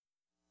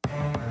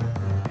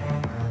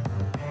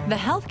The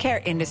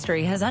healthcare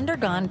industry has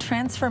undergone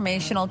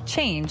transformational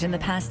change in the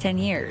past 10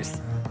 years,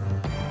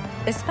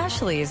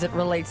 especially as it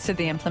relates to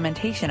the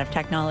implementation of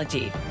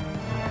technology.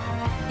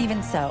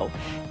 Even so,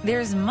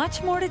 there's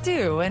much more to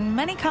do, and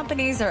many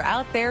companies are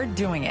out there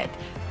doing it,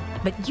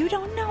 but you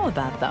don't know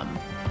about them.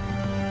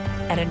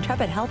 At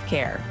Intrepid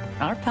Healthcare,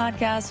 our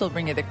podcast will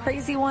bring you the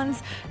crazy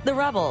ones, the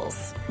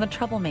rebels, the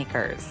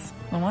troublemakers,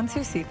 the ones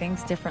who see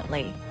things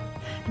differently.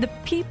 The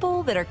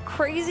people that are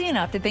crazy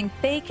enough to think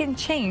they can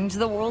change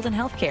the world in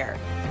healthcare.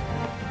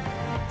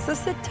 So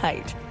sit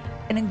tight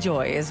and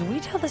enjoy as we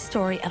tell the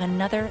story of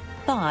another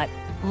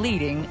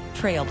thought-leading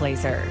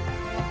trailblazer.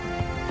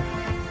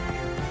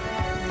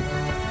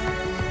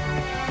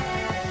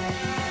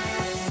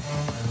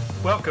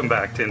 Welcome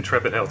back to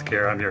Intrepid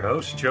Healthcare. I'm your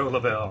host, Joe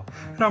Lavelle,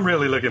 and I'm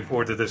really looking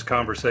forward to this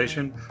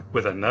conversation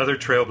with another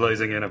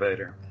trailblazing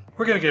innovator.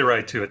 We're going to get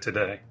right to it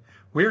today.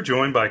 We're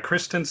joined by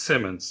Kristen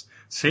Simmons,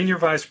 Senior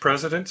Vice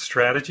President,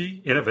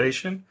 Strategy,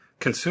 Innovation,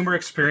 Consumer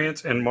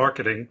Experience, and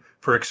Marketing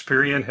for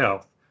Experian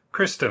Health.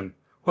 Kristen,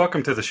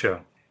 welcome to the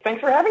show.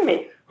 Thanks for having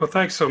me. Well,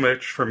 thanks so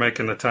much for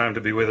making the time to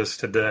be with us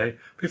today.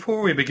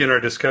 Before we begin our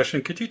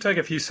discussion, could you take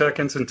a few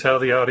seconds and tell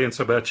the audience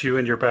about you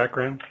and your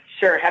background?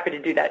 Sure, happy to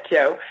do that,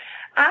 Joe.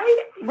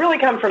 I really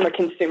come from a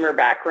consumer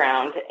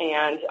background,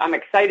 and I'm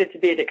excited to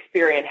be at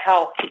Experian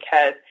Health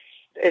because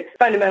it's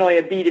fundamentally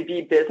a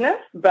B2B business,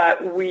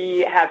 but we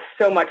have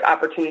so much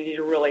opportunity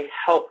to really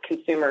help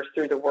consumers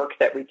through the work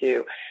that we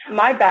do.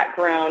 My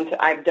background,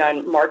 I've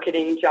done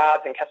marketing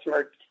jobs and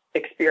customer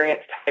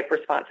experience type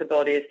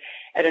responsibilities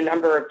at a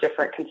number of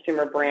different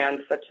consumer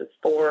brands such as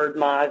Ford,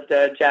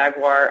 Mazda,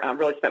 Jaguar.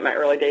 Really spent my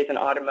early days in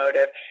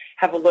automotive.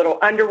 Have a little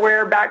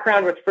underwear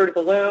background with Fruit of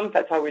the Loom.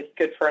 That's always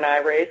good for an eye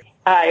raise.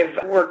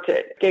 I've worked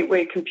at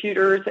Gateway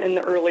Computers in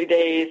the early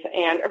days,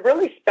 and I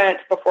really spent,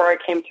 before I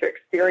came to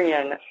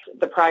Experian,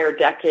 the prior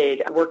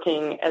decade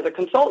working as a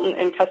consultant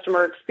in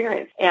customer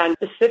experience. And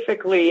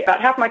specifically,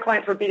 about half my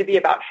clients were B2B,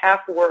 about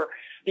half were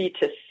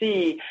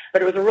B2C,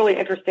 but it was a really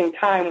interesting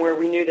time where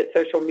we knew that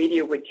social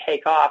media would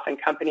take off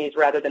and companies,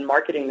 rather than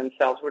marketing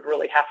themselves, would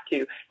really have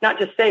to not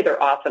just say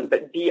they're awesome,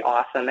 but be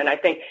awesome. And I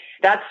think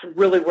that's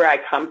really where I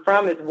come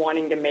from, is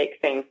wanting to make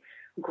things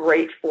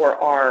great for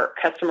our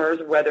customers,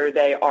 whether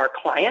they are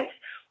clients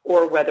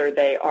or whether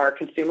they are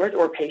consumers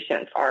or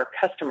patients, our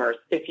customers,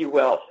 if you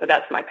will. So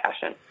that's my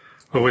passion.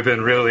 Well, we've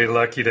been really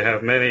lucky to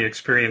have many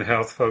Experian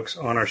Health folks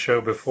on our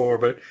show before,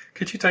 but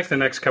could you take the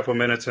next couple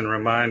minutes and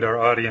remind our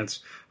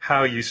audience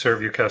how you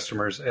serve your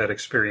customers at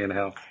Experian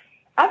Health?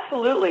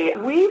 Absolutely.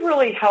 We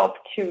really help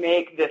to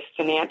make the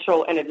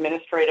financial and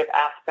administrative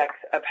aspects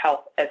of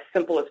health as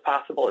simple as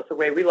possible. It's the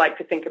way we like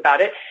to think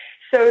about it,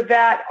 so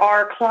that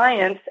our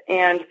clients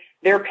and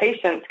their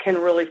patients can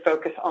really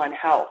focus on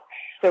health.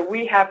 So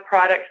we have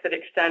products that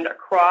extend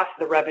across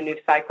the revenue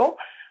cycle.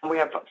 We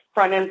have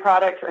front-end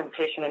products in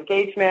patient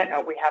engagement.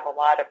 We have a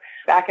lot of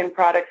back-end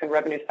products in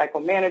revenue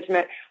cycle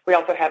management. We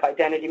also have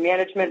identity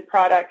management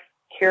products,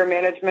 care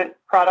management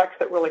products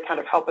that really kind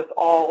of help us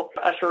all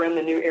usher in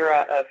the new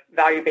era of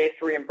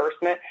value-based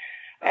reimbursement.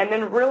 And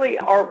then really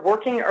are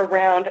working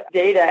around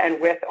data,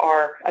 and with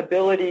our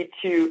ability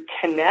to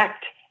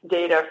connect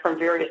data from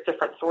various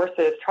different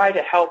sources, try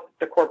to help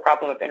the core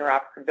problem of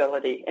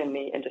interoperability in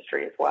the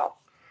industry as well.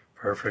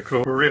 Perfect.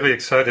 Well, we're really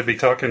excited to be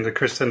talking to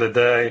Kristen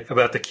today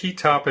about the key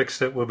topics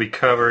that will be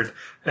covered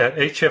at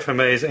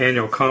HFMA's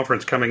annual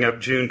conference coming up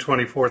June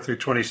 24th through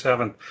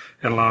 27th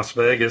in Las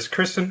Vegas.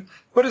 Kristen,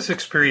 what is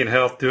Experian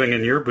Health doing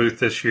in your booth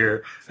this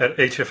year at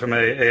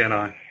HFMA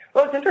ANI?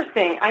 Well, it's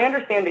interesting. I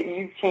understand that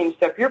you've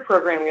changed up your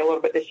programming a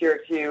little bit this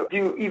year to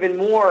do even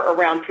more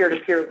around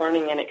peer-to-peer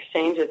learning and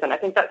exchanges. And I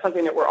think that's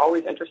something that we're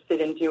always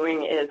interested in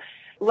doing, is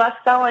less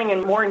selling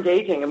and more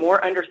engaging and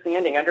more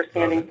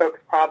understanding folks'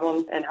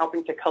 problems and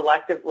helping to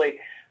collectively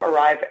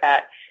arrive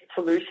at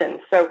solutions.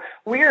 So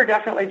we are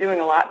definitely doing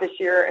a lot this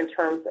year in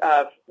terms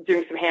of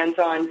doing some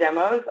hands-on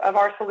demos of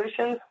our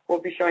solutions. We'll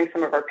be showing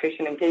some of our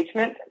patient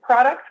engagement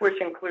products, which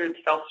include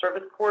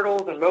self-service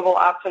portals and mobile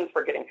options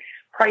for getting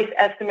price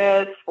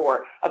estimates,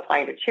 for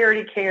applying to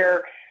charity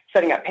care,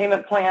 setting up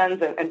payment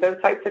plans, and those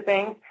types of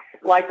things.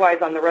 Likewise,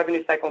 on the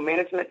revenue cycle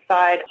management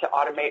side, to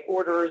automate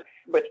orders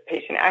with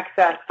patient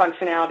access,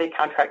 functionality,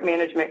 contract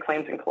management,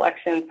 claims and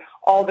collections,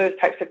 all those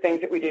types of things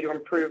that we do to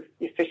improve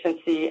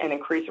efficiency and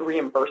increase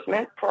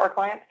reimbursement for our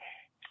clients.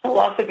 We'll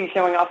also be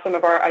showing off some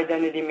of our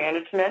identity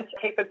management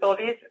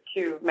capabilities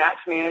to match,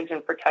 manage,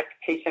 and protect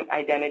patient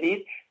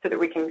identities so that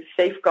we can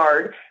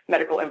safeguard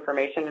medical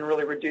information and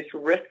really reduce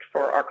risk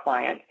for our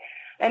clients.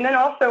 And then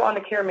also on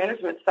the care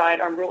management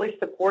side, I'm really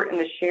supporting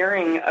the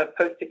sharing of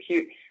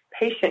post-acute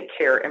patient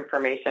care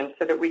information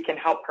so that we can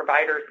help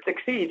providers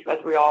succeed as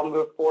we all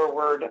move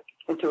forward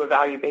into a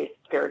value-based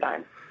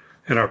paradigm.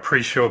 In our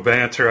pre-show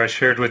banter, I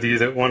shared with you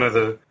that one of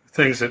the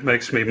things that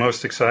makes me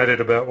most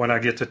excited about when I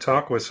get to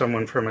talk with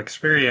someone from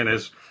Experian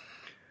is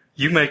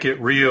you make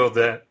it real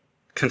that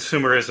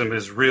consumerism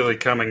is really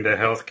coming to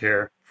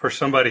healthcare. For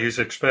somebody who's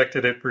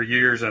expected it for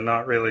years and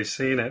not really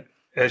seen it,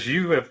 as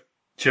you have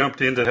jumped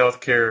into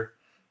healthcare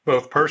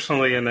both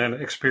personally and then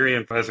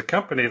Experian as a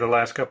company the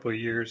last couple of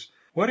years.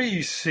 What are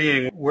you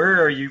seeing?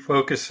 Where are you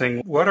focusing?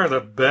 What are the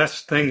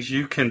best things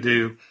you can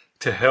do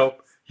to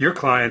help your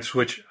clients,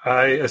 which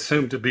I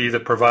assume to be the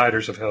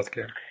providers of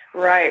healthcare?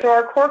 Right. So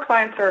our core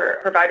clients are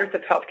providers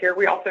of healthcare.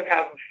 We also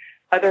have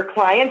other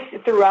clients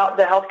throughout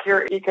the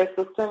healthcare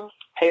ecosystem,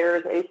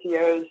 payers,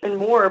 ACOs, and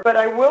more. But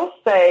I will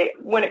say,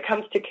 when it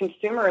comes to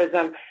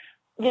consumerism,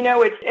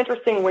 it's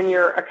interesting when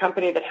you're a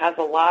company that has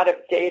a lot of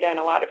data and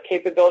a lot of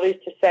capabilities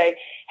to say,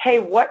 hey,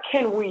 what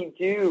can we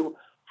do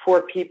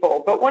for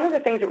people? But one of the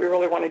things that we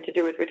really wanted to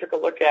do as we took a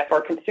look at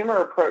our consumer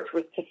approach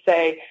was to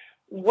say,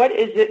 what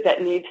is it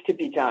that needs to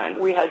be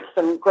done? We had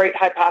some great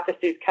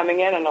hypotheses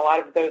coming in, and a lot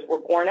of those were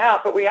borne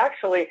out, but we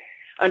actually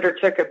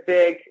undertook a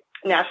big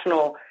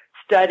national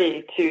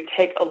study to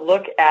take a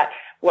look at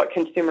what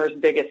consumers'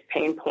 biggest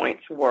pain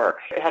points were.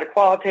 It had a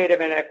qualitative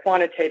and a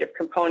quantitative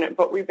component,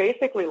 but we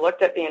basically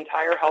looked at the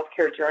entire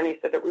healthcare journey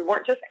so that we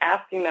weren't just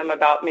asking them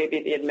about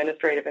maybe the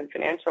administrative and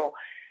financial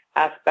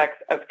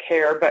aspects of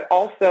care, but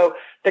also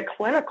the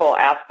clinical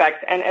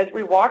aspects. And as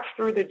we walked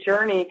through the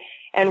journey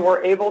and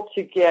were able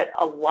to get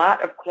a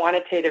lot of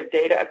quantitative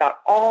data about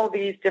all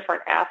these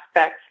different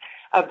aspects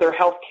of their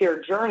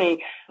healthcare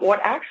journey,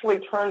 what actually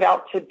turned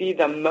out to be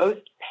the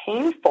most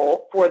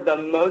painful for the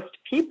most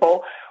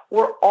people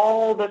were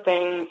all the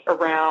things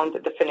around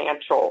the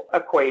financial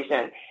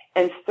equation.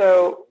 And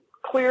so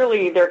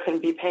clearly there can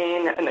be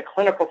pain in the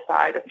clinical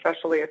side,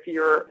 especially if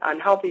you're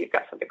unhealthy, you've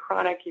got something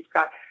chronic, you've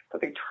got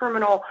something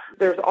terminal.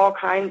 There's all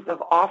kinds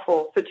of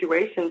awful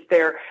situations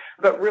there,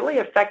 but really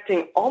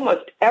affecting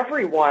almost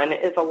everyone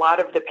is a lot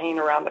of the pain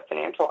around the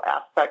financial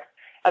aspects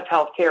of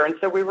healthcare. And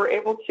so we were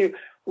able to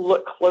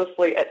look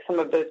closely at some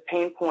of those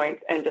pain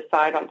points and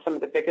decide on some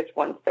of the biggest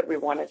ones that we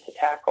wanted to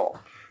tackle.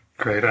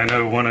 Great. I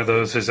know one of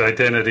those is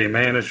identity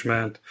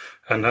management.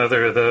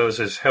 Another of those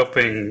is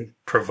helping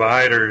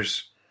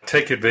providers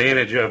take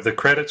advantage of the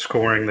credit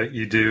scoring that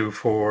you do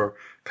for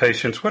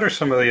patients. What are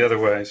some of the other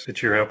ways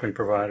that you're helping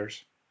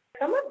providers?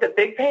 Some of the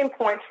big pain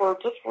points were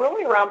just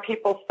really around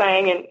people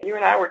saying, and you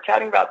and I were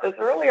chatting about this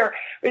earlier,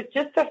 it's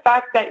just the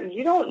fact that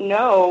you don't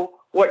know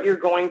what you're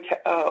going to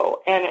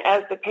owe. And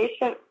as the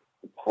patient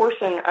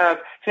portion of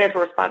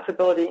financial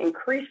responsibility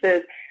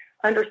increases,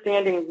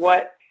 understanding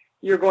what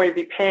you're going to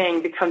be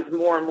paying becomes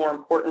more and more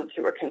important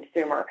to a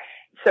consumer.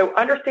 So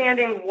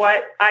understanding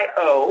what I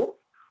owe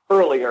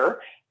earlier,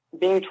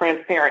 being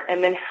transparent,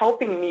 and then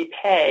helping me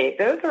pay,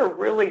 those are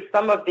really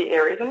some of the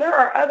areas. And there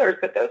are others,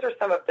 but those are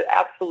some of the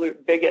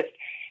absolute biggest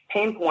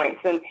pain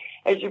points. And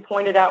as you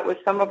pointed out, with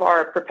some of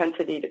our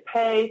propensity to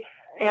pay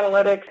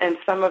analytics and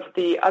some of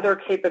the other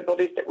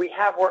capabilities that we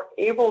have, we're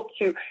able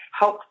to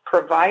help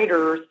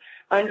providers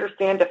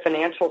understand the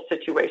financial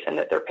situation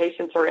that their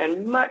patients are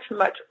in much,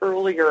 much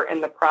earlier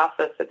in the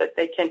process so that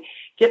they can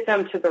get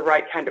them to the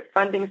right kind of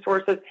funding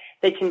sources.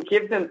 They can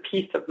give them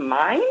peace of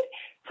mind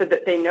so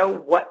that they know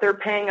what they're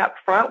paying up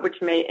front, which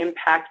may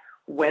impact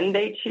when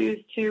they choose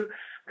to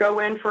go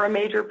in for a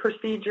major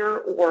procedure,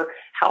 or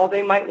how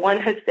they might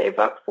want to save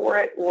up for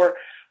it, or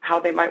how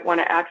they might want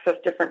to access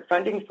different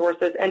funding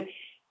sources. And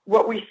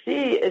what we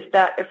see is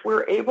that if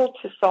we're able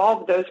to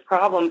solve those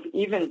problems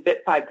even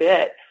bit by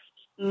bit,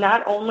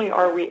 not only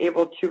are we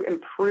able to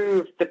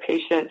improve the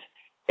patient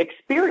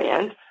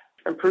experience,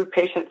 improve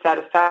patient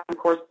satisfaction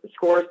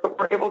scores, but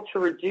we're able to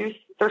reduce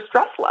their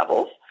stress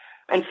levels.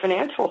 And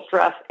financial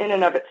stress in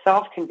and of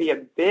itself can be a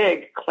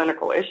big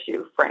clinical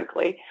issue,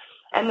 frankly.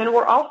 And then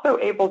we're also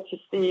able to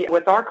see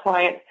with our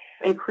clients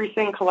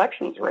increasing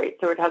collections rate,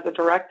 so it has a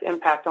direct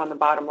impact on the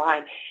bottom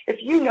line. If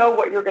you know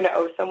what you're going to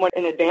owe someone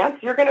in advance,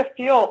 you're going to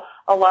feel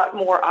a lot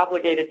more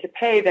obligated to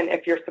pay than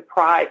if you're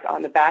surprised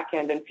on the back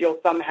end and feel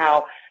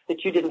somehow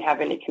that you didn't have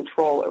any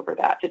control over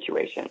that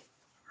situation.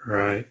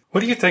 Right.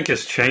 What do you think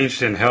has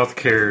changed in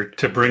healthcare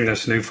to bring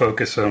this new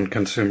focus on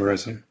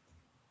consumerism?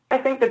 I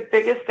think the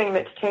biggest thing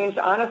that's changed,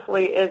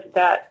 honestly, is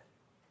that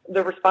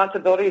the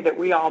responsibility that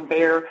we all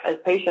bear as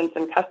patients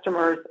and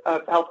customers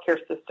of healthcare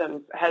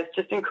systems has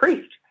just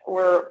increased.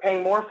 We're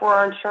paying more for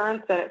our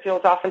insurance, and it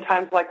feels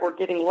oftentimes like we're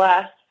getting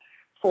less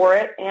for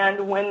it.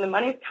 And when the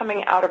money's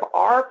coming out of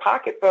our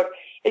pocketbook,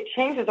 it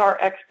changes our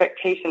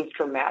expectations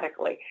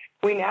dramatically.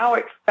 We now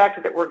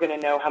expect that we're going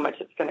to know how much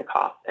it's going to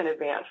cost in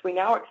advance. We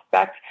now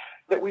expect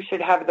that we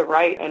should have the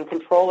right and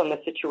control in the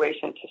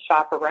situation to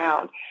shop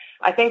around.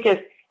 I think as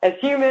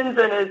humans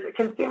and as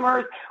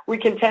consumers, we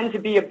can tend to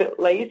be a bit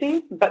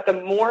lazy, but the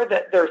more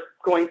that there's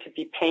going to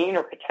be pain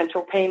or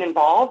potential pain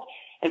involved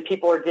and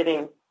people are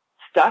getting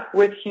stuck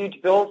with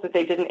huge bills that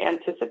they didn't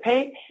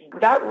anticipate,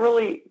 that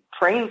really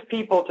trains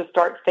people to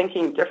start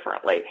thinking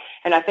differently.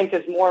 And I think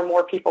as more and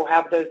more people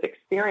have those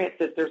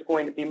experiences, there's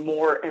going to be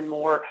more and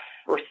more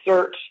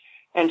research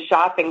and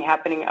shopping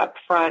happening up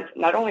front,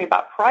 not only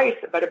about price,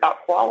 but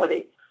about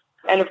quality.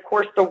 And of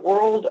course, the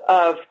world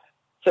of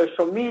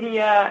social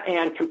media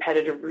and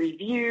competitive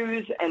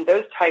reviews and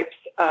those types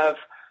of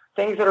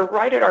things that are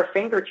right at our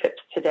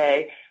fingertips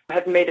today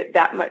have made it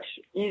that much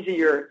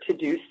easier to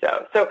do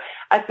so. So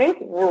I think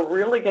we're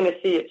really going to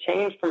see a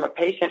change from a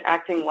patient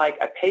acting like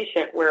a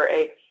patient, where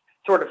a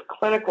sort of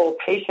clinical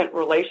patient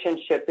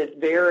relationship is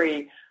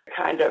very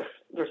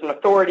there's an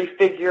authority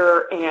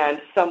figure and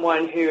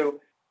someone who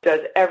does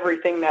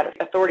everything that an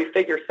authority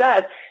figure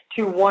says,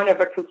 to one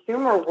of a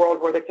consumer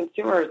world where the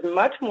consumer is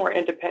much more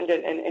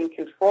independent and in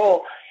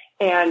control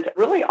and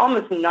really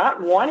almost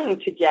not wanting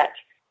to get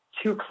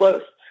too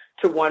close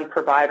to one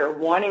provider,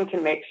 wanting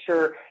to make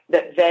sure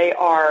that they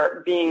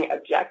are being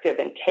objective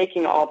and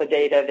taking all the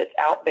data that's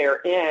out there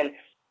in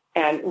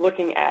and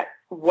looking at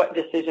what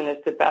decision is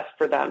the best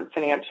for them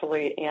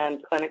financially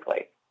and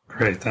clinically.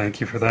 Great,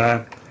 thank you for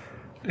that.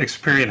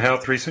 Experian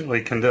Health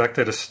recently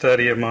conducted a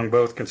study among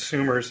both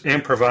consumers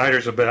and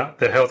providers about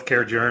the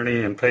healthcare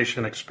journey and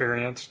patient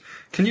experience.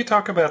 Can you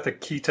talk about the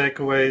key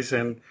takeaways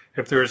and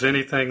if there's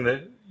anything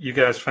that you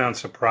guys found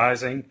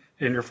surprising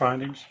in your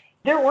findings?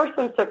 There were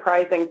some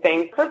surprising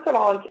things. First of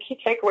all, the key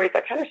takeaways,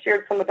 I kind of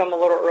shared some of them a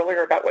little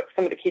earlier about what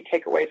some of the key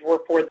takeaways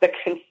were for the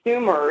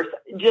consumers.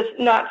 Just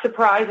not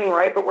surprising,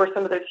 right? But where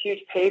some of those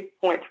huge pay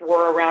points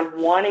were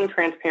around wanting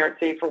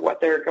transparency for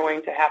what they're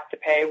going to have to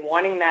pay,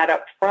 wanting that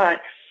up front,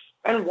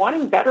 and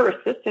wanting better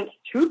assistance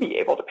to be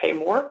able to pay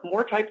more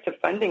types of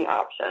funding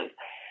options.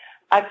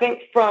 I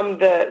think from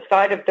the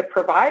side of the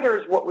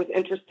providers, what was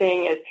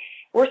interesting is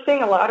we're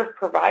seeing a lot of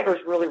providers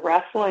really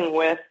wrestling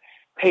with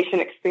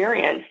patient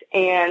experience.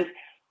 And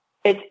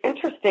it's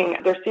interesting,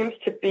 there seems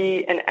to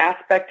be an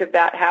aspect of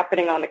that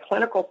happening on the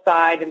clinical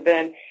side and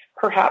then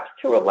perhaps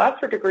to a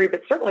lesser degree,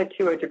 but certainly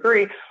to a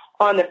degree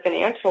on the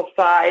financial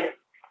side.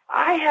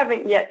 I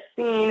haven't yet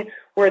seen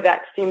where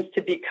that seems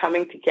to be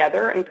coming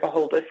together into a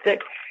holistic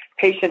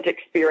patient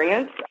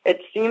experience.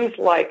 It seems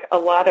like a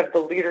lot of the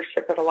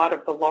leadership at a lot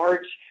of the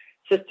large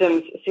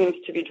systems seems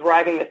to be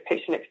driving this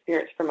patient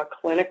experience from a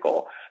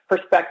clinical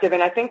perspective.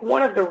 And I think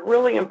one of the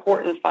really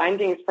important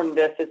findings from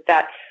this is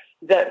that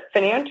the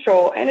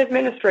financial and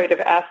administrative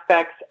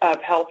aspects of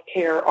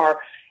healthcare are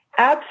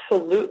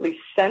absolutely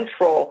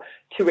central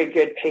to a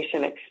good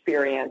patient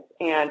experience.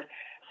 And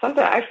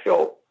something I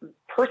feel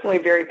personally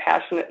very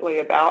passionately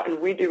about,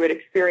 and we do at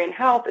Experian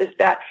Health, is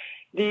that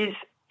these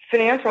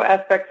financial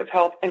aspects of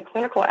health and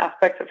clinical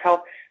aspects of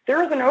health,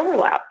 there is an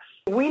overlap.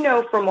 We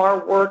know from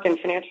our work in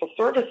financial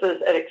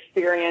services at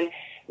Experian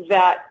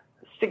that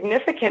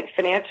significant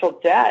financial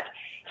debt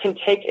can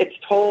take its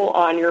toll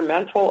on your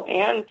mental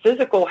and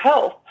physical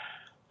health.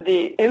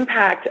 The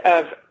impact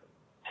of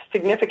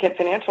significant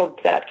financial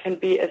debt can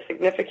be as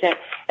significant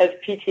as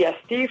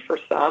PTSD for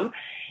some.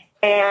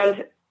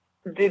 And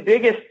the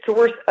biggest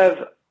source of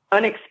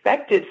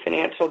unexpected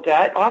financial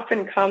debt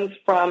often comes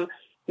from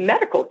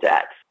medical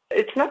debt.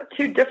 It's not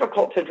too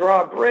difficult to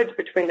draw a bridge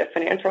between the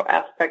financial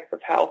aspects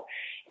of health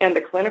and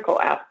the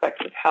clinical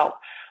aspects of health.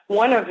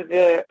 One of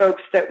the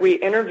folks that we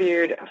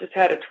interviewed just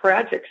had a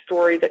tragic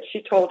story that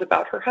she told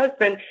about her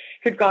husband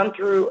who'd gone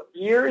through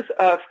years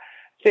of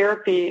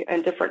therapy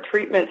and different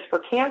treatments for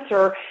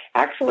cancer,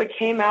 actually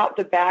came out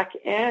the back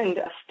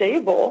end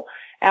stable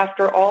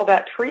after all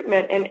that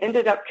treatment and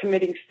ended up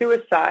committing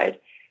suicide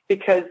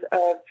because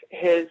of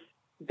his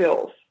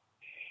bills.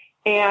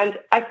 And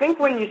I think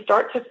when you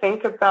start to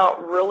think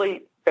about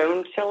really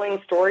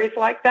bone-chilling stories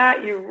like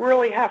that, you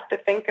really have to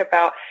think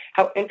about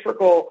how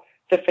integral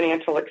the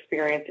financial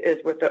experience is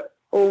with the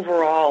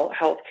overall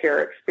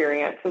healthcare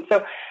experience. And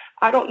so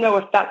I don't know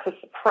if that's a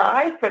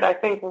surprise, but I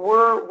think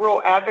we're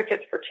real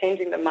advocates for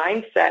changing the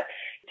mindset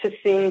to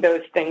seeing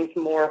those things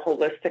more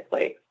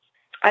holistically.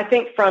 I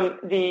think from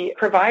the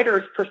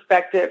provider's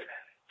perspective,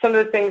 some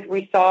of the things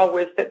we saw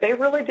was that they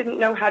really didn't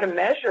know how to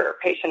measure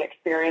patient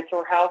experience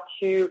or how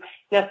to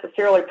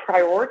necessarily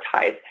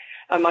prioritize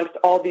amongst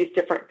all these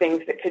different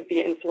things that could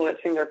be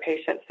influencing their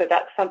patients. So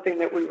that's something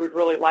that we would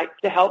really like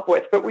to help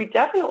with. But we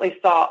definitely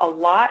saw a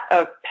lot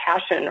of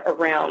passion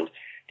around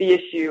the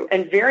issue,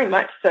 and very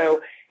much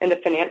so in the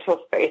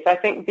financial space. I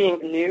think being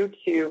new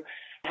to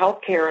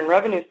healthcare and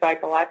revenue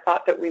cycle, I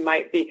thought that we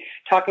might be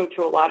talking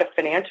to a lot of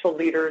financial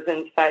leaders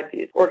inside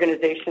these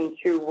organizations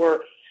who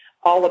were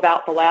all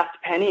about the last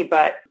penny,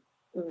 but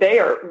they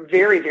are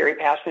very, very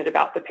passionate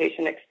about the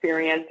patient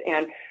experience.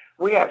 And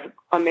we have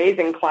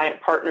amazing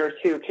client partners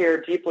who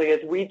care deeply as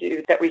we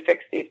do that we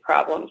fix these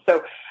problems.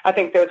 So I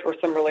think those were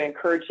some really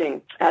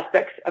encouraging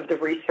aspects of the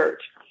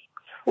research.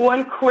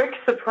 One quick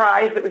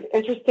surprise that was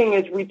interesting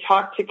as we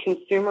talked to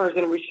consumers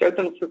and we showed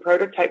them some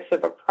prototypes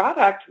of a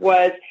product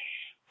was,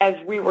 as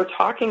we were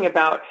talking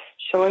about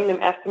showing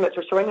them estimates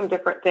or showing them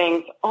different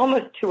things,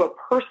 almost to a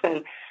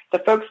person, the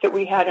folks that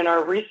we had in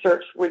our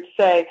research would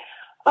say,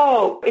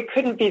 oh, it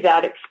couldn't be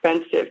that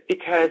expensive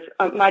because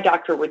my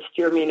doctor would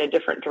steer me in a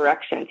different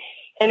direction.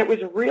 And it was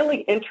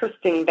really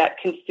interesting that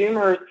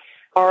consumers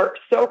are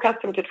so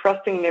accustomed to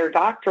trusting their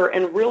doctor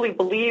and really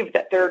believe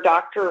that their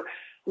doctor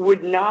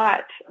would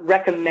not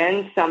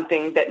recommend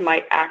something that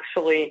might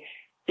actually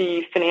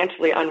be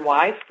financially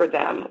unwise for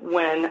them,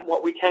 when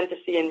what we tend to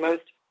see in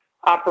most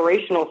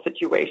operational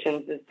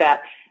situations is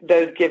that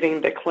those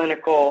giving the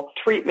clinical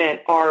treatment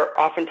are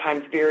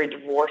oftentimes very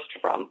divorced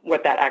from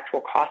what that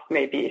actual cost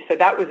may be. So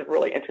that was a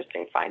really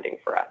interesting finding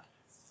for us.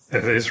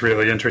 It is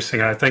really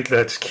interesting. I think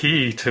that's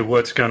key to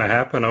what's going to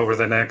happen over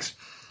the next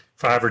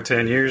 5 or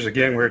 10 years.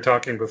 Again, we were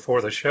talking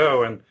before the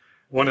show, and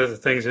one of the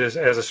things is,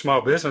 as a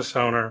small business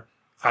owner,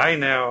 I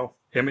now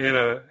am in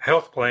a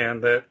health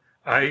plan that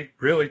I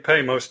really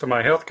pay most of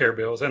my health care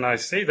bills, and I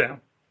see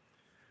them.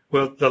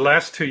 Well, the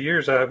last 2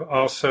 years, I've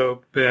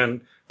also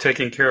been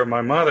taking care of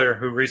my mother,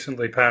 who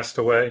recently passed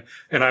away,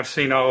 and I've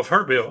seen all of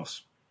her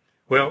bills.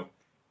 Well,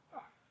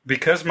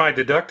 because my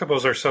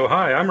deductibles are so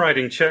high, I'm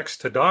writing checks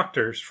to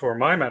doctors for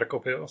my medical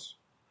bills,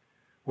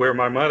 where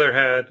my mother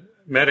had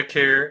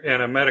Medicare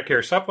and a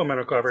Medicare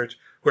supplemental coverage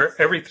where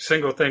every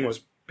single thing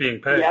was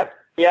being paid.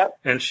 Yep.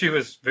 And she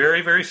was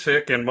very, very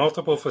sick in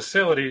multiple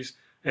facilities,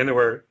 and there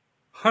were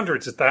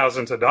hundreds of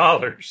thousands of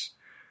dollars.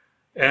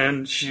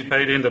 And she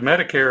paid into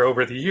Medicare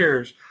over the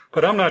years,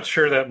 but I'm not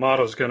sure that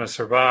model is going to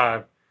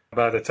survive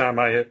by the time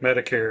I hit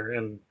Medicare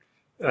in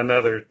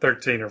another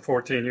 13 or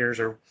 14 years,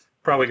 or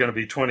probably going to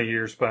be 20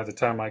 years by the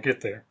time I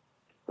get there.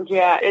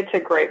 Yeah, it's a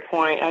great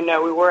point. I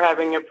know we were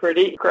having a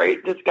pretty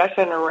great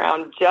discussion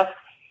around just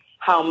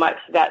how much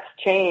that's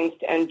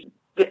changed and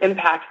the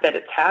impact that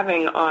it's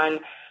having on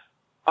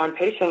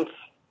patients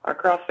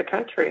across the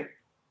country.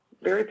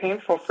 Very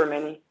painful for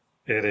many.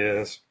 It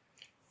is.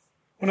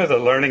 One of the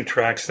learning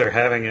tracks they're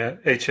having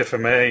at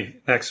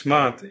HFMA next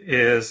month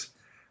is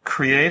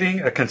creating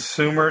a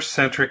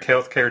consumer-centric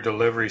healthcare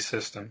delivery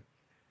system.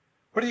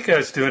 What are you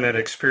guys doing at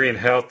Experian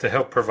Health to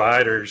help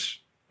providers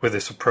with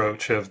this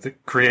approach of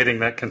creating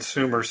that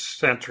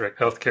consumer-centric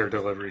healthcare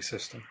delivery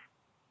system?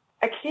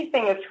 A key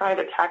thing is trying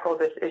to tackle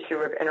this issue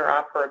of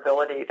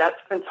interoperability. That's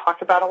been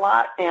talked about a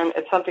lot, and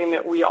it's something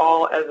that we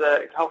all as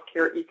a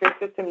healthcare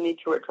ecosystem need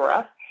to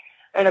address.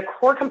 And a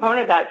core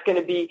component of that is going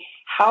to be,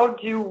 how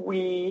do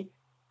we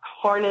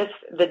harness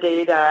the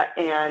data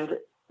and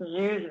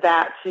use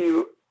that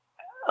to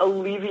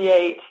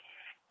alleviate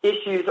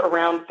issues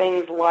around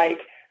things like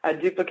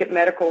duplicate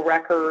medical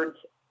records,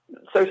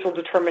 social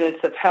determinants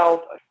of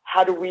health?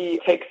 How do we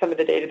take some of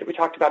the data that we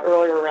talked about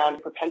earlier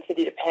around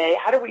propensity to pay?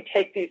 How do we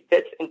take these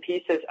bits and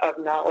pieces of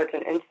knowledge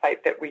and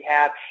insight that we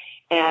have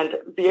and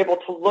be able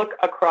to look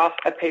across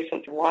a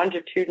patient's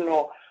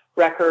longitudinal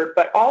record,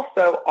 but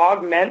also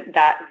augment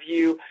that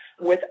view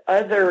with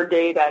other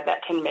data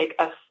that can make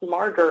us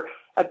smarter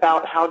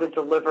about how to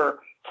deliver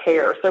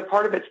care? So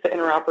part of it's the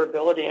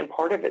interoperability, and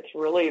part of it's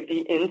really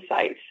the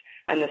insights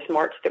and the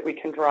smarts that we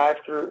can drive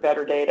through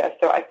better data.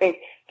 So I think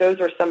those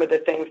are some of the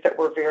things that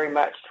we're very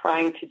much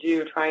trying to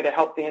do, trying to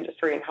help the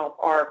industry and help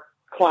our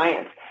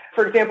clients.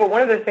 For example,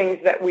 one of the things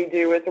that we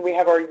do is that we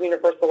have our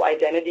Universal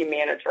Identity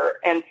Manager,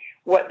 and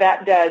what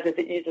that does is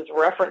it uses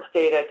reference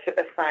data to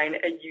assign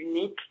a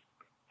unique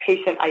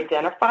patient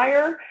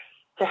identifier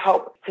to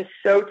help to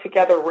sew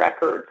together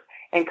records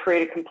and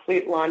create a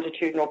complete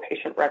longitudinal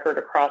patient record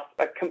across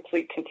a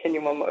complete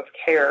continuum of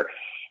care.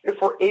 If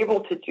we're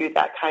able to do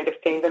that kind of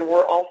thing, then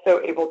we're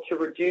also able to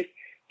reduce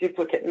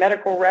duplicate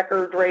medical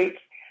record rates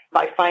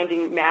by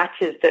finding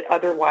matches that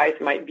otherwise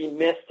might be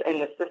missed in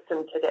the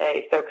system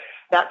today. So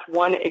that's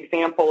one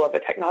example of a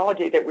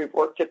technology that we've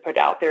worked to put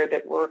out there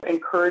that we're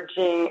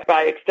encouraging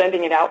by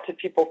extending it out to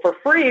people for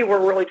free. We're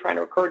really trying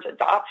to encourage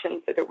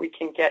adoption so that we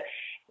can get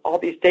all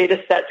these data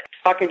sets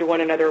talking to one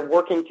another,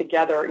 working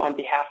together on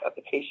behalf of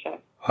the patient.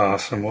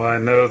 Awesome. Well, I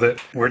know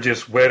that we're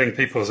just whetting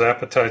people's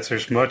appetites.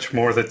 There's much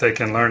more that they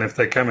can learn if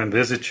they come and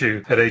visit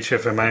you at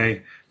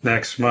HFMA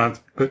next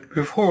month. But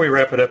before we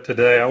wrap it up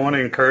today, I want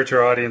to encourage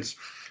our audience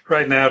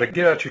right now to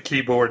get out your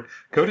keyboard,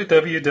 go to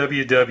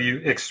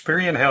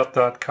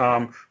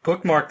www.experianhealth.com,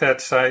 bookmark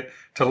that site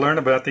to learn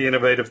about the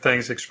innovative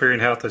things Experian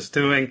Health is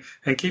doing,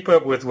 and keep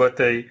up with what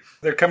they're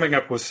coming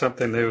up with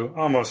something new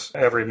almost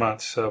every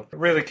month. So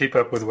really keep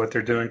up with what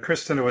they're doing.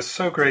 Kristen, it was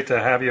so great to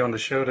have you on the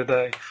show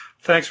today.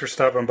 Thanks for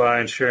stopping by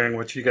and sharing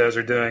what you guys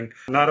are doing,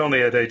 not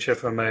only at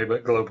HFMA,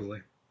 but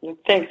globally.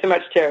 Thanks so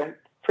much, Joe.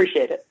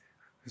 Appreciate it.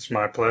 It's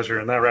my pleasure,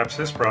 and that wraps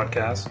this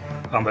broadcast.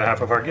 On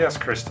behalf of our guest,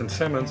 Kristen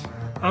Simmons,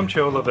 I'm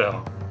Joe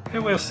Lavelle,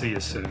 and we'll see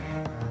you soon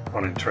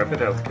on Intrepid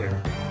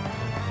Healthcare.